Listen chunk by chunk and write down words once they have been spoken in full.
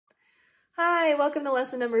Hi, welcome to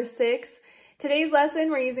lesson number 6. Today's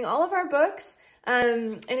lesson, we're using all of our books,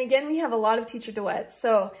 and again, we have a lot of teacher duets,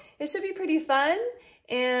 so it should be pretty fun,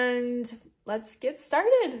 and let's get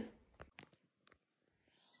started.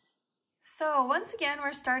 So once again,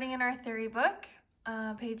 we're starting in our theory book,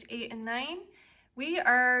 page 8 and 9. We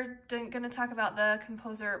are going to talk about the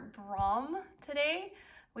composer Brahms today.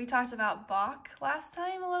 We talked about Bach last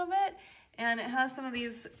time a little bit, and it has some of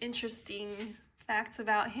these interesting facts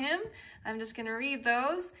about him. I'm just going to read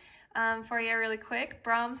those for you really quick.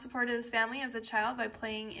 Brahms supported his family as a child by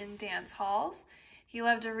playing in dance halls. He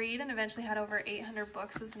loved to read and eventually had over 800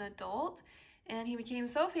 books as an adult. And he became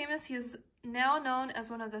so famous, he is now known as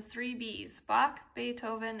one of the 3 Bs, Bach,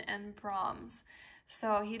 Beethoven, and Brahms.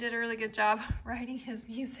 So he did a really good job writing his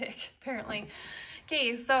music, apparently.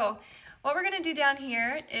 Okay, so what we're going to do down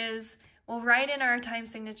here is we'll write in our time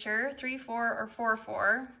signature 3/4 or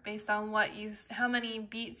 4/4 based on how many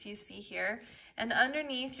beats you see here. And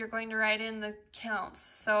underneath you're going to write in the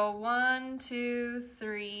counts. So 1, 2,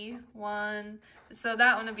 3, 1. So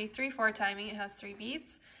that one would be 3/4 timing. It has 3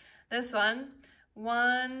 beats. This one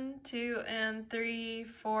 1, 2, and 3,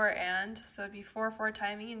 4, and. So it'd be 4/4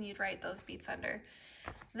 timing, and you'd write those beats under.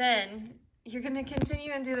 Then you're going to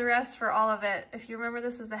continue and do the rest for all of it. If you remember,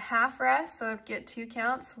 this is a half rest, so it'd get 2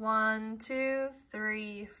 counts. 1, 2,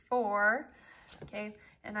 3, 4. Okay,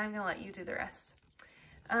 and I'm going to let you do the rest.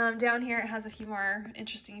 Down here it has a few more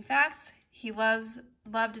interesting facts. He loved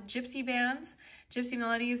gypsy bands. Gypsy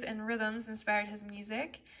melodies and rhythms inspired his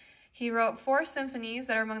music. He wrote 4 symphonies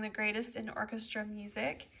that are among the greatest in orchestra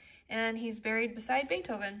music, and he's buried beside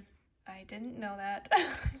Beethoven. I didn't know that.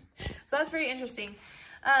 So that's pretty interesting.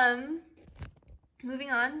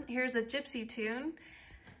 Moving on, here's a gypsy tune,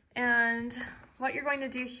 and what you're going to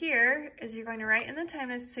do here is you're going to write in the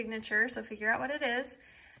time signature, so figure out what it is.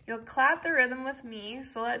 You'll clap the rhythm with me,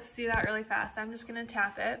 so let's do that really fast. I'm just going to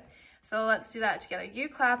tap it, so let's do that together. You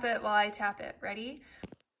clap it while I tap it. Ready?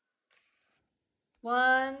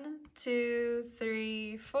 1, 2,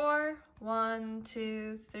 3, 4. 1,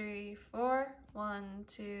 2, 3, 4. 1,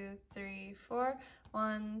 2, 3, 4.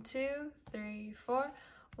 1, 2, 3, 4.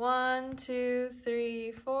 1, 2,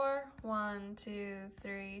 3, 4. 1, 2,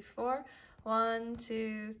 3, 4. 1,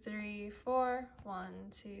 2, 3, 4.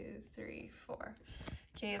 1, 2, 3, 4.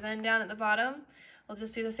 Okay, then down at the bottom, we'll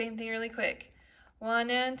just do the same thing really quick. 1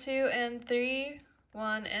 and 2 and 3.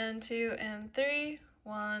 1 and 2 and 3.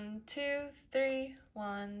 1, 2, 3.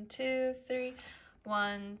 1, 2, 3.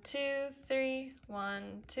 1, 2, 3.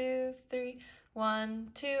 1, 2, 3.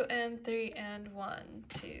 1, 2, and 3, and 1,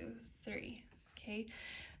 2, 3. Okay,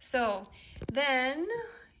 so then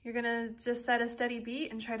you're gonna just set a steady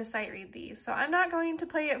beat and try to sight read these. So I'm not going to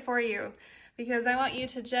play it for you because I want you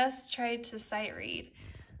to just try to sight read.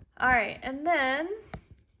 All right, and then,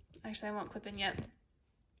 actually I won't clip in yet.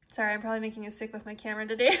 Sorry, I'm probably making you sick with my camera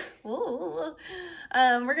today. We're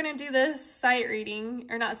gonna do this sight reading,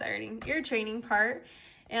 or not sight reading, ear training part.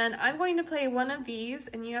 And I'm going to play one of these,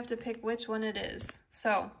 and you have to pick which one it is.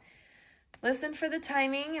 So listen for the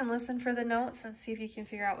timing and listen for the notes and see if you can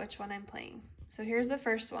figure out which one I'm playing. So here's the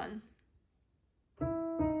first one.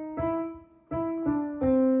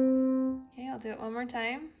 Okay, I'll do it one more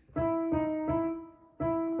time.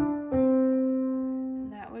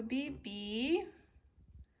 And that would be B.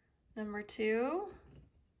 Number 2.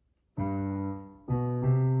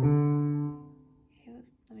 Okay,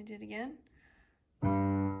 let me do it again.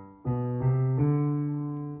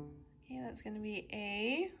 Okay, that's going to be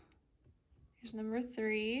A. Here's number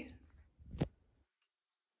 3.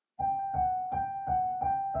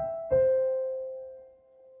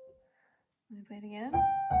 Let me play it again.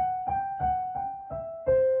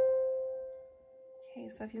 Okay,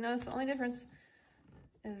 so if you notice, the only difference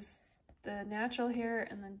is the natural here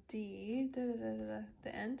and the D, the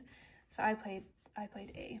end. So I played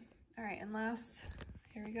A. All right, and last,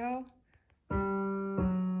 here we go.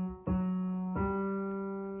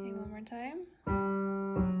 Okay, one more time.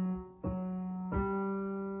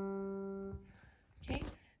 Okay,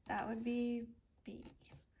 that would be B.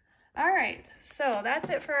 All right, so that's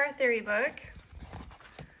it for our theory book.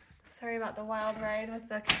 Sorry about the wild ride with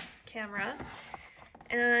the camera.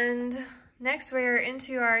 And next we're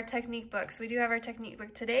into our technique book. So we do have our technique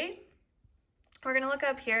book today. We're gonna look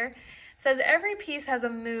up here. It says every piece has a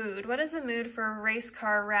mood. What is the mood for a race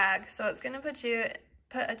car rag? So it's gonna put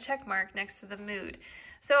a check mark next to the mood.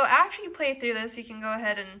 So after you play through this, you can go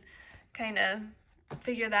ahead and kind of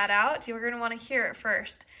figure that out. You're gonna wanna hear it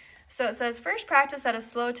first. So it says first practice at a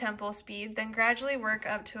slow tempo speed, then gradually work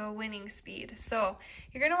up to a winning speed. So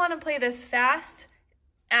you're gonna wanna play this fast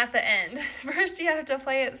at the end. First you have to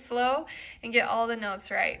play it slow and get all the notes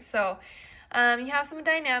right. So You have some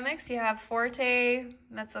dynamics. You have forte,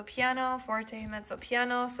 mezzo piano, forte, mezzo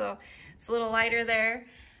piano, so it's a little lighter there.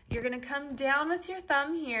 You're gonna come down with your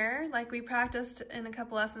thumb here, like we practiced in a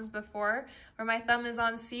couple lessons before. Where my thumb is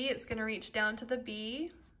on C, it's gonna reach down to the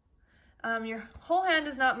B. Your whole hand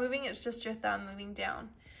is not moving, it's just your thumb moving down.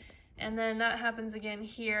 And then that happens again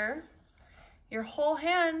here. Your whole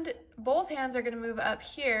hand, both hands are gonna move up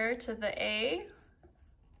here to the A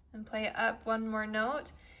and play up one more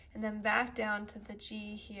note, and then back down to the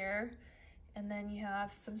G here. And then you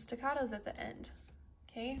have some staccatos at the end,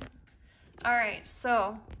 okay? All right,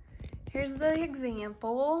 so here's the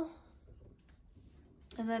example,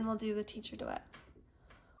 and then we'll do the teacher duet.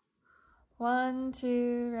 1,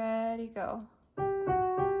 2, ready, go. 1,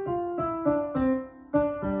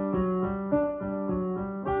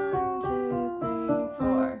 2, 3,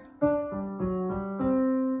 4.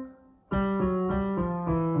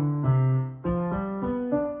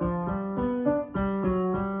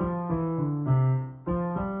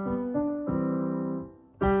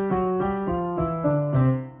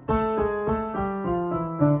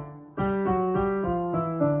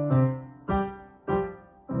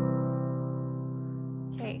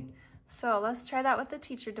 Okay, so let's try that with the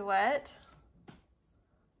teacher duet.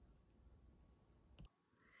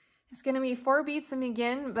 It's gonna be 4 beats and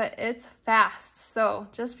begin, but it's fast, so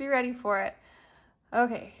just be ready for it.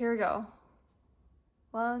 Okay, here we go.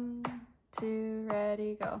 1, 2,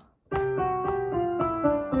 ready, go.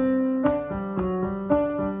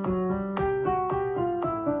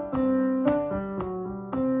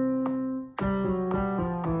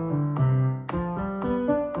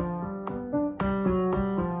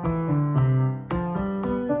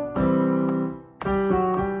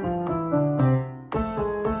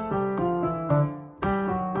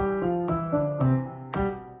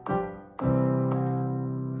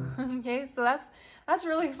 Okay, so that's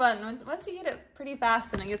really fun. Once you get it pretty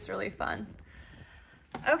fast, then it gets really fun.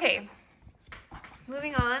 Okay,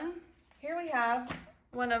 moving on. Here we have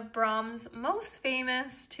one of Brahms' most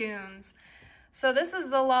famous tunes. So this is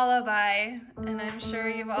the lullaby, and I'm sure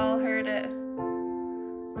you've all heard it.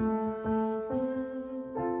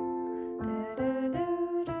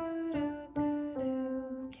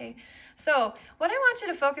 Okay, so what I want you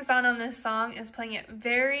to focus on this song is playing it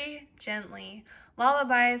very gently.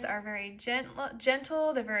 Lullabies are very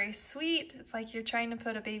gentle, they're very sweet. It's like you're trying to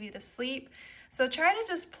put a baby to sleep. So try to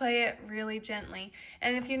just play it really gently.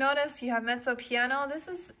 And if you notice, you have mezzo piano. This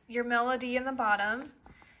is your melody in the bottom.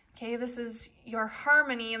 Okay, this is your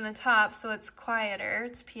harmony in the top, so it's quieter,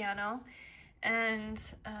 it's piano. And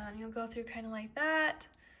you'll go through kind of like that.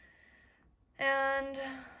 And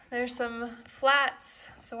there's some flats,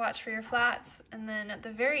 so watch for your flats. And then at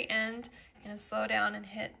the very end, you're gonna slow down and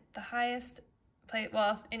hit the highest,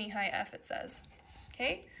 well, any high F it says,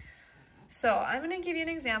 okay? So I'm gonna give you an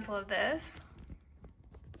example of this.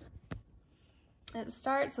 It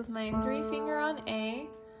starts with my 3 finger on A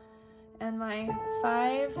and my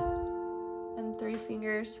 5 and 3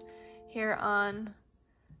 fingers here on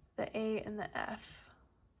the A and the F,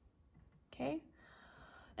 okay?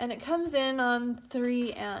 And it comes in on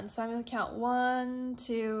 3 and, so I'm gonna count 1,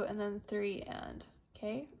 2, and then 3 and,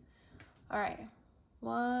 okay? All right,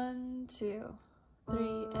 1, 2,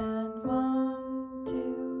 3 and 1,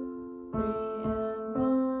 2, 3 and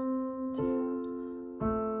 1, 2, 2, 3, 1, 2,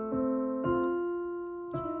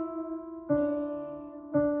 2, 3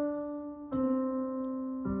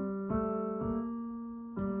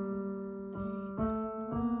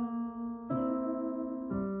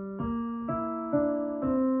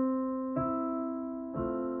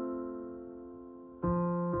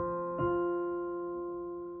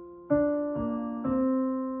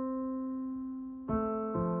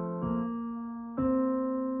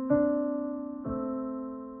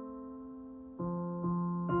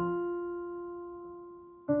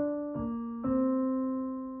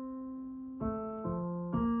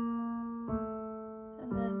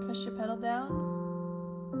 and then push your pedal down.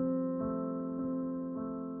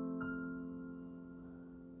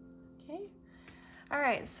 Okay. All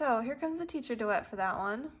right, so here comes the teacher duet for that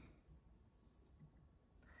one.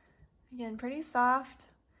 Again, pretty soft.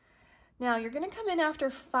 Now you're gonna come in after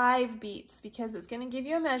 5 beats because it's gonna give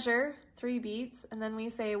you a measure, 3 beats, and then we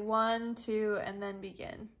say 1, 2, and then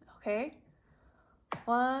begin, okay?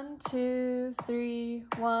 1, 2, 3,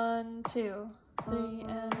 1, 2, 3,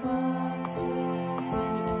 and 1, 2, 3,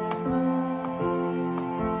 and 1, 2.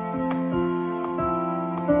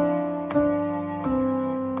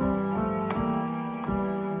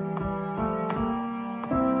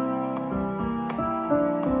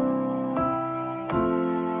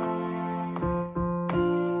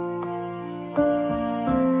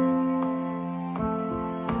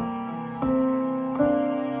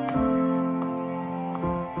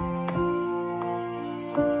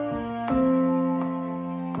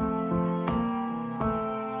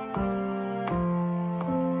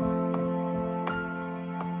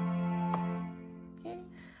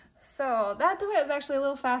 so that duet is actually a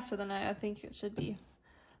little faster than I think it should be.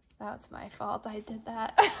 That's my fault, I did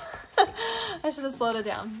that. I should have slowed it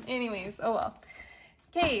down. Anyways, oh well.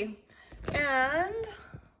 Okay, and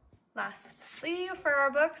lastly for our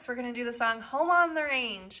books, we're gonna do the song Home on the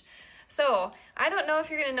Range. So, I don't know if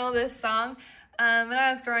you're gonna know this song. When I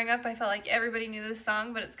was growing up, I felt like everybody knew this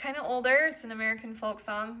song, but it's kind of older. It's an American folk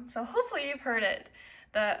song, so hopefully you've heard it.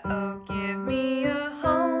 The "Oh, give me a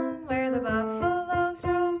home where the buffaloes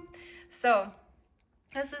roam." So,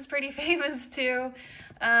 this is pretty famous too.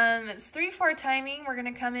 It's 3/4 timing. We're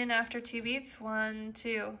gonna come in after 2 beats. 1,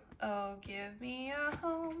 2. Oh, give me a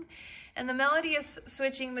home. And the melody is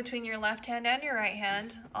switching between your left hand and your right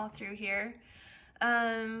hand all through here.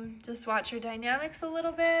 Just watch your dynamics a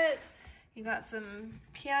little bit. You got some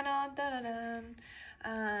piano,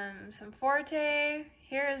 some forte.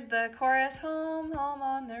 Here's the chorus, home, home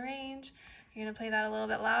on the range. You're gonna play that a little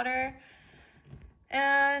bit louder.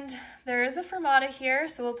 And there is a fermata here,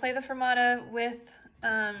 so we'll play the fermata with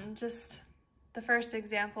just the first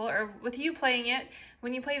example, or with you playing it.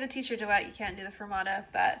 When you play the teacher duet, you can't do the fermata,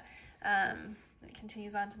 but it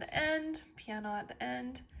continues on to the end, piano at the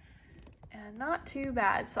end, and not too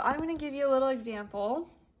bad. So I'm gonna give you a little example.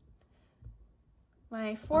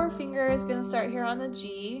 My 4-finger is gonna start here on the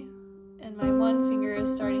G, and my 1 finger is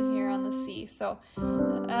starting here on the C. So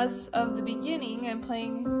as of the beginning, I'm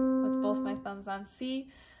playing with both my thumbs on C,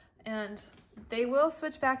 and they will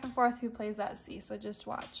switch back and forth who plays that C, so just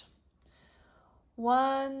watch.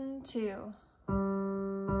 1, 2.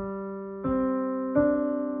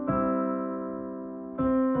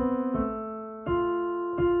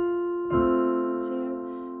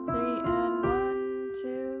 2, 3, and 1,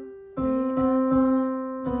 2, 3, and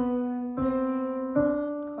 1, 2, 3,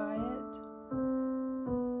 1. Quiet.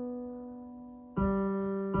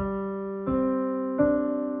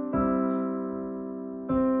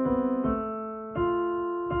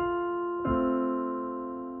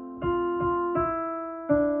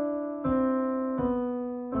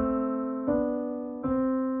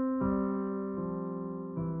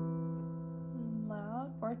 Loud,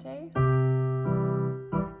 forte.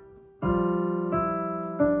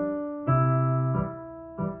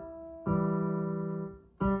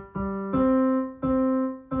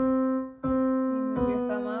 You move your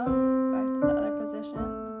thumb up, back to the other position.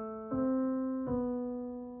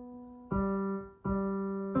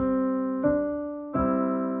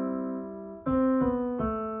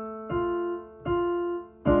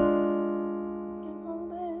 You can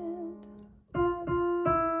hold it.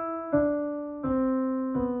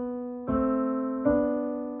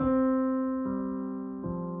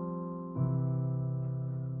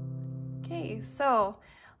 Okay, so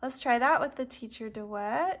let's try that with the teacher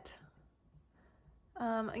duet.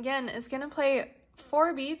 Again, it's gonna play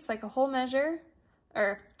 4 beats, like a whole measure,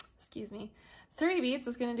 or excuse me, 3 beats.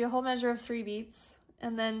 It's gonna do a whole measure of 3 beats,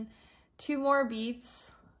 and then 2 more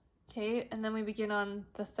beats. Okay, and then we begin on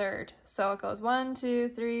the 3rd. So it goes 1, 2,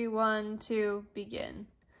 3, 1, 2, begin.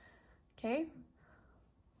 Okay,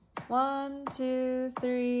 1, 2,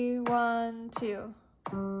 3, 1, 2.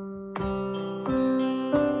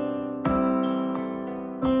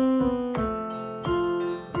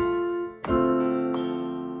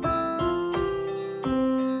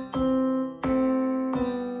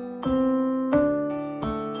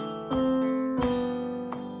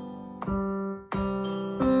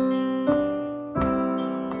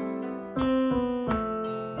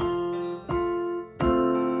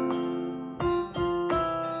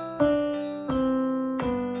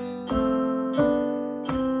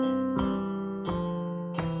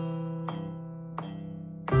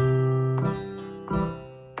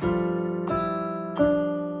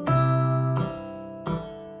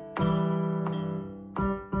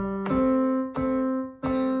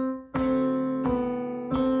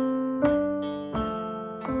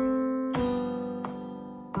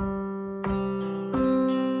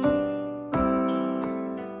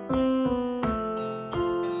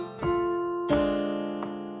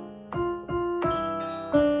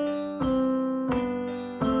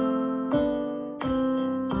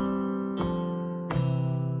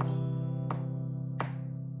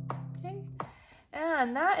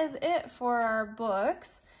 And that is it for our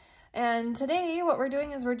books. And today what we're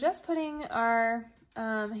doing is we're just putting our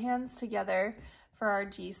hands together for our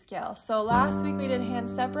G scale. So last week we did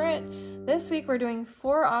hands separate. This week we're doing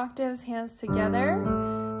 4 octaves, hands together.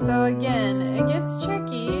 So again, it gets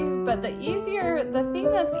tricky, but the thing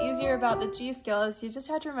that's easier about the G scale is you just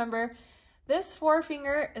have to remember this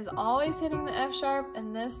 4-finger is always hitting the F sharp,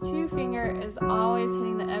 and this 2-finger is always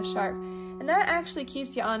hitting the F sharp. And that actually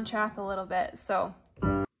keeps you on track a little bit. So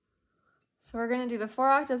So we're going to do the 4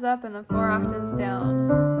 octaves up and the 4 octaves down. And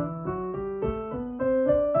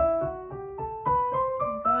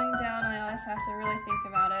going down, I always have to really think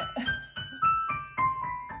about it.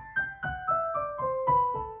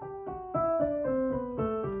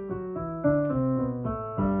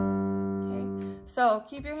 So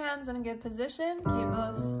keep your hands in a good position, keep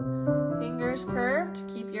those fingers curved,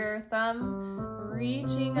 keep your thumb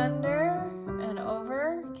reaching under and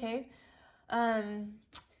over, okay?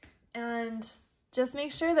 And just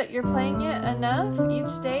make sure that you're playing it enough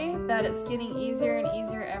each day that it's getting easier and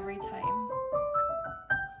easier every time,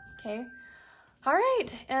 okay? All right,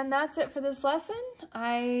 and that's it for this lesson.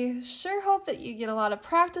 I sure hope that you get a lot of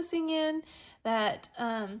practicing in, that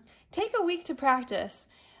take a week to practice.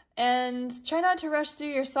 And try not to rush through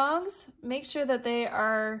your songs. Make sure that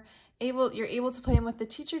you're able to play them with the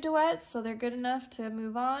teacher duets so they're good enough to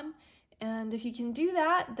move on. And if you can do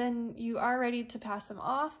that, then you are ready to pass them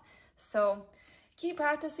off. So keep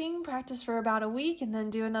practicing, practice for about a week and then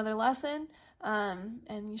do another lesson,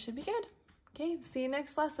 and you should be good. Okay, see you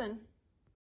next lesson.